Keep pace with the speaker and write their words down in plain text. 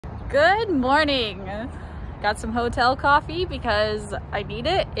Good morning. Got some hotel coffee because I need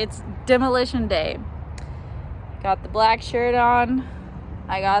it. It's demolition day. Got the black shirt on.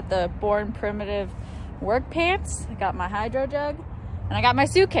 I got the Born Primitive work pants. I got my hydro jug. And I got my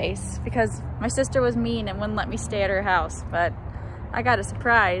suitcase because my sister was mean and wouldn't let me stay at her house. But I got a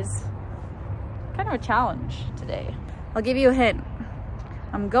surprise. Kind of a challenge today. I'll give you a hint.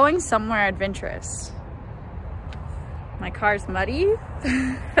 I'm going somewhere adventurous. My car's muddy.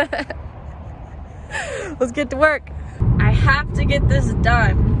 Let's get to work. I have to get this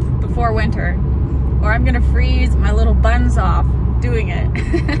done before winter or I'm gonna freeze my little buns off doing it.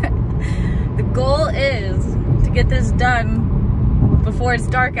 The goal is to get this done before it's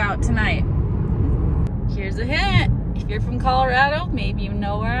dark out tonight. Here's a hint. If you're from Colorado, maybe you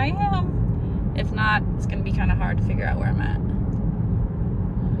know where I am. If not, it's gonna be kind of hard to figure out where I'm at.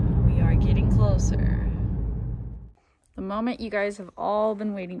 We are getting closer. The moment you guys have all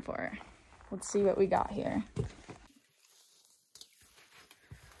been waiting for. Let's see what we got here.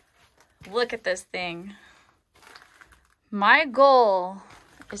 Look at this thing. My goal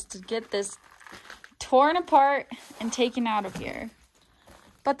is to get this torn apart and taken out of here.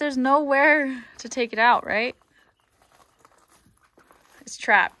 But there's nowhere to take it out, right? It's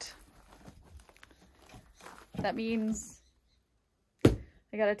trapped. That means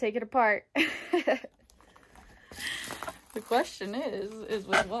I gotta take it apart. The question is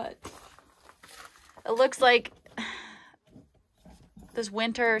with what? It looks like this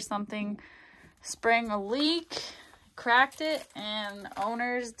winter or something sprang a leak, cracked it, and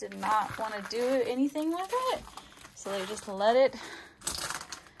owners did not want to do anything with it. So they just let it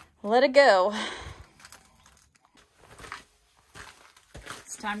go.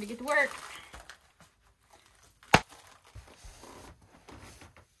 It's time to get to work.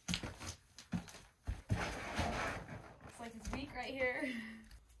 Right here.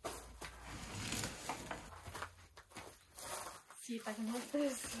 See if I can lift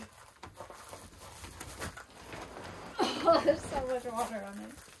this. Oh, there's so much water on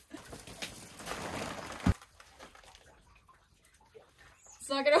it. It's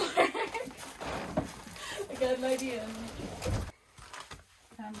not gonna work. I got an idea.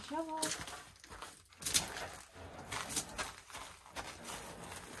 Found a shovel.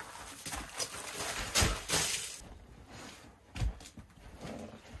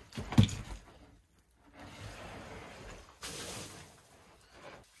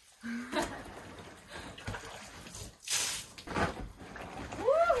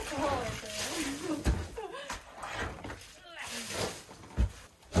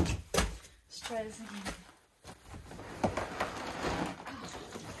 Try this again.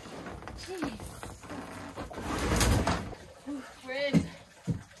 Jeez. We're in.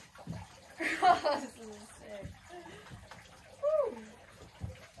 Oh, this is sick. Woo.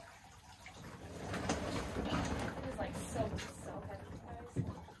 It is like so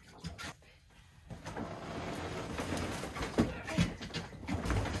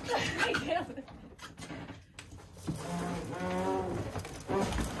heavy, guys.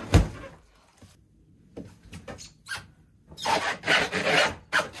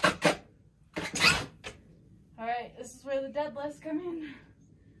 This is where the deadlifts come in.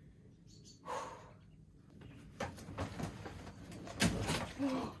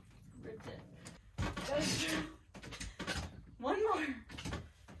 Ripped it. Just one more.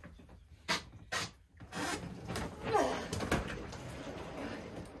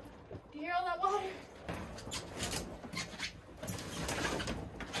 Do you hear all that water?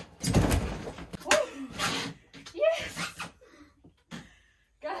 Woo. Yes!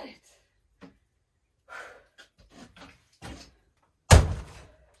 Got it.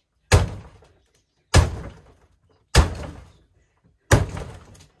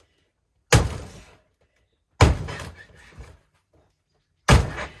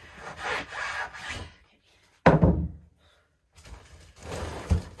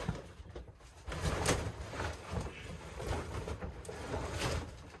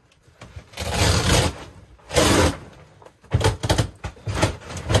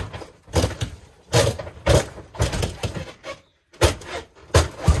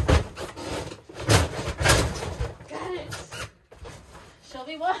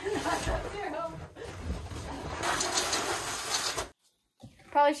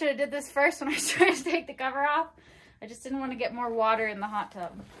 Probably should have did this first when I was trying to take the cover off. I just didn't want to get more water in the hot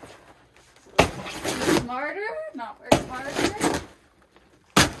tub. Smarter, not very smarter. There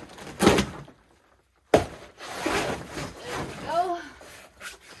we go.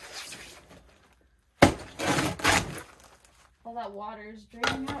 All that water is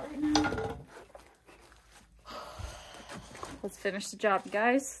draining out right now. Let's finish the job,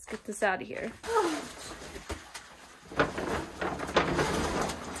 guys. Let's get this out of here.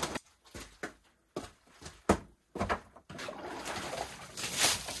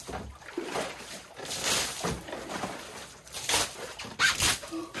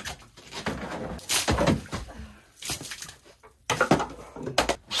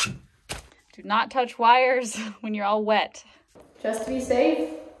 Do not touch wires when you're all wet. Just to be safe,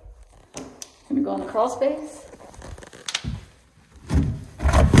 I'm gonna go in the crawl space.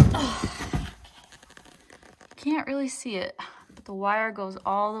 Can't really see it, but the wire goes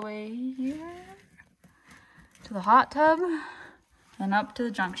all the way here to the hot tub and up to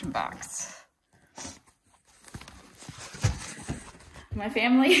the junction box. My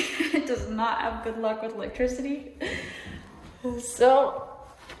family does not have good luck with electricity, so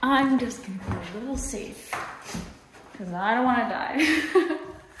I'm just gonna be a little safe because I don't want to die.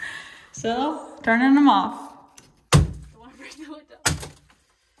 So, turning them off. Don't want to break the lid down.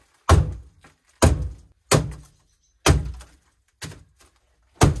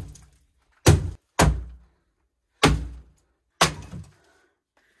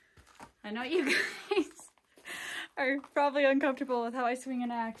 I know you guys are probably uncomfortable with how I swing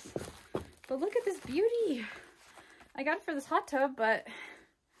an axe, but look at this beauty. I got it for this hot tub, but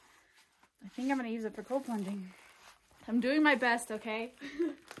I think I'm gonna use it for cold plunging. I'm doing my best, okay?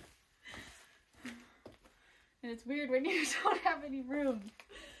 And it's weird when you don't have any room.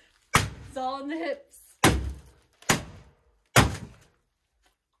 It's all in the hips.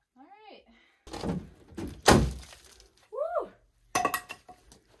 All right. Woo!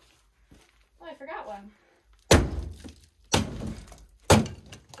 Oh, I forgot one.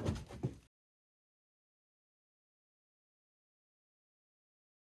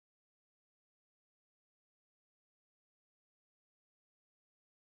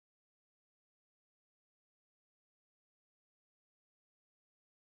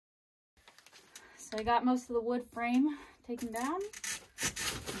 So I got most of the wood frame taken down.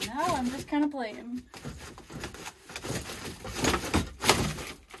 Now I'm just kind of playing.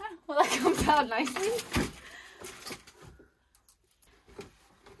 Ah, well, that comes out nicely.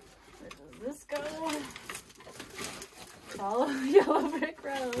 Where does this go? Follow the yellow brick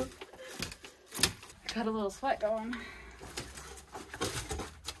road. Got a little sweat going.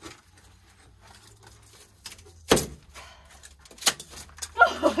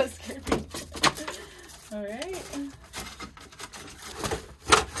 Oh, that scared me. All right.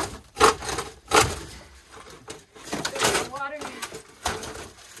 Water.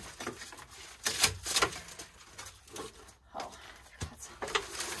 Oh, that's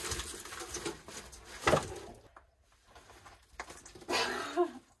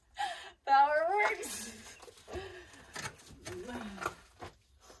power works.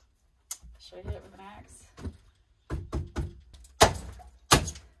 Should I hit it with an axe?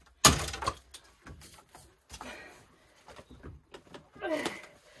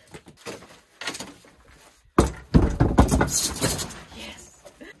 Yes.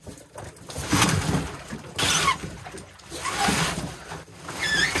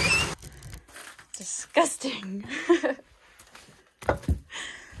 Disgusting.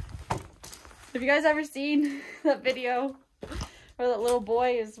 Have you guys ever seen that video where that little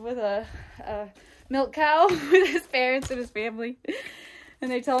boy is with a milk cow with his parents and his family, and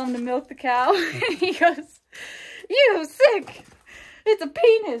they tell him to milk the cow, and he goes, "You sick! It's a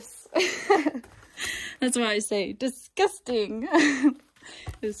penis." That's why I say disgusting. It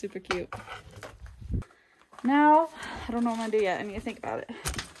was super cute. Now, I don't know what I'm gonna do yet. I need to think about it. I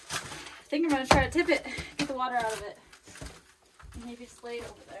think I'm gonna try to tip it, get the water out of it. And maybe slate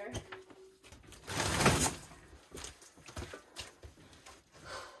over there.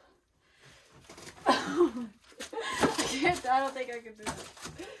 I don't think I can do that.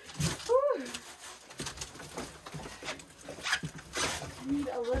 Whew. I need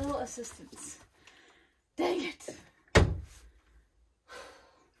a little assistance. Dang it.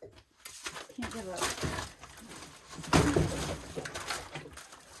 Can't give up.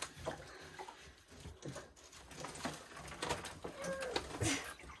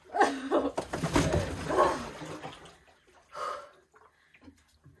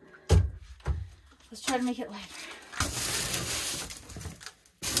 Let's try to make it lighter.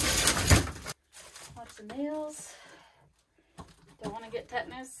 Watch the nails. Don't want to get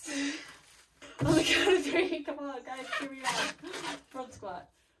tetanus. On the count of 3, come on, guys, cheer me on. Front squat.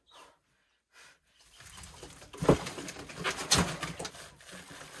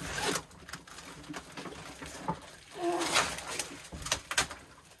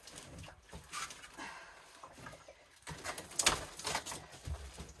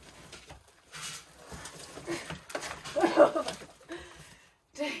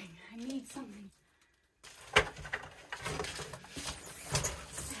 I need something.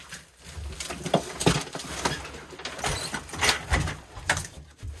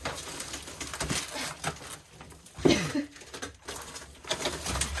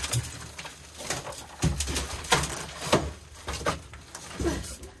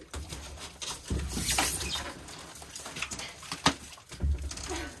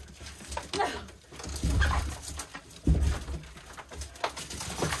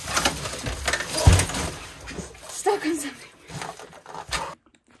 Stuck on something.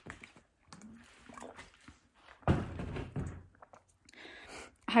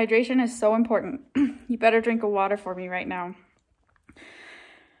 Hydration is so important. You better drink a water for me right now.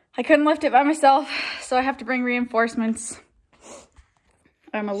 I couldn't lift it by myself, so I have to bring reinforcements.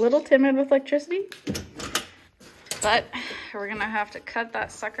 I'm a little timid with electricity, but we're gonna have to cut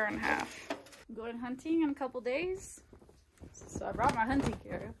that sucker in half. I'm going hunting in a couple days, so I brought my hunting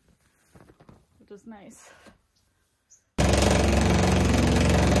gear, which is nice.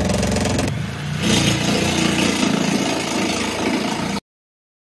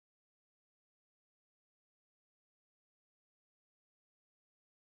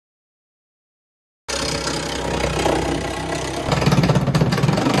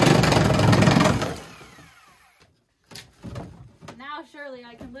 Surely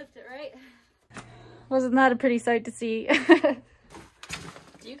I can lift it, right? Wasn't that a pretty sight to see? Do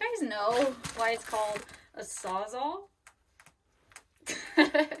you guys know why it's called a sawzall?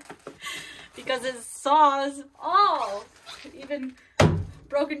 Because it saws all, even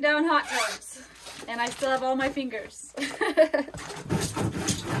broken down hot tubs. And I still have all my fingers.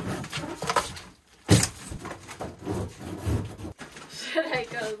 Should I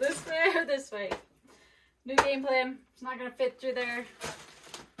go this way or this way? New game plan. It's not gonna fit through there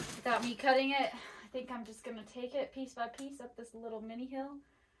without me cutting it. I think I'm just gonna take it piece by piece up this little mini hill,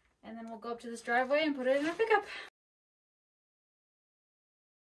 and then we'll go up to this driveway and put it in our pickup.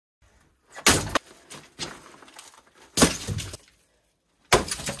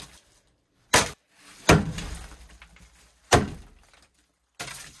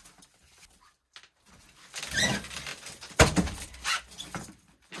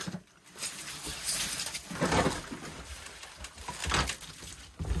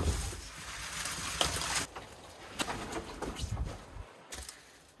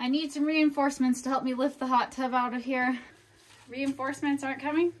 I need some reinforcements to help me lift the hot tub out of here. Reinforcements aren't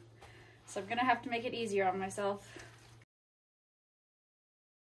coming, so I'm gonna have to make it easier on myself.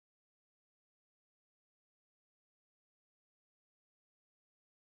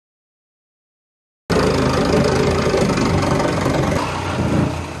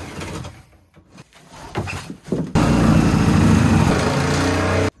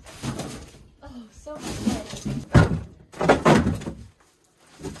 Oh, so much better.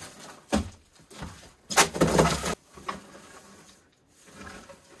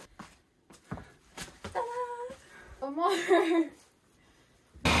 More.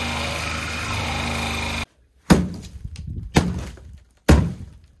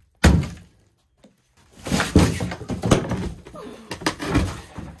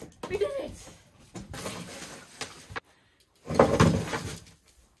 We did it.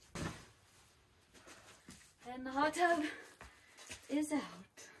 And the hot tub is out.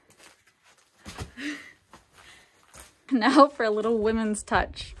 Now for a little women's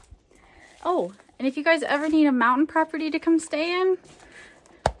touch. Oh, and if you guys ever need a mountain property to come stay in,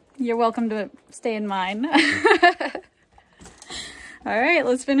 you're welcome to stay in mine. All right,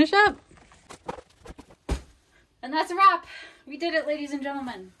 let's finish up. And that's a wrap. We did it, ladies and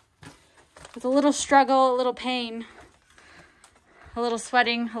gentlemen. With a little struggle, a little pain, a little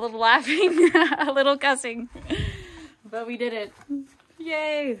sweating, a little laughing, a little cussing. But we did it.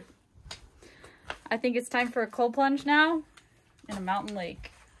 Yay. I think it's time for a cold plunge now in a mountain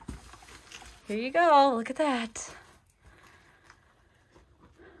lake. Here you go, look at that.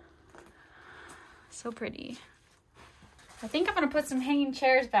 So pretty. I think I'm gonna put some hanging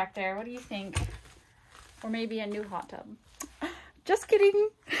chairs back there. What do you think? Or maybe a new hot tub. Just kidding.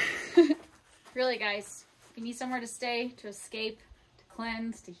 Really, guys, if you need somewhere to stay, to escape, to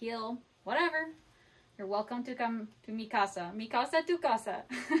cleanse, to heal, whatever, you're welcome to come to mi casa. Mi casa, tu casa.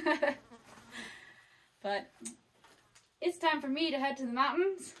 But it's time for me to head to the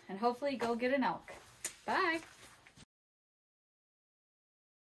mountains and hopefully go get an elk. Bye.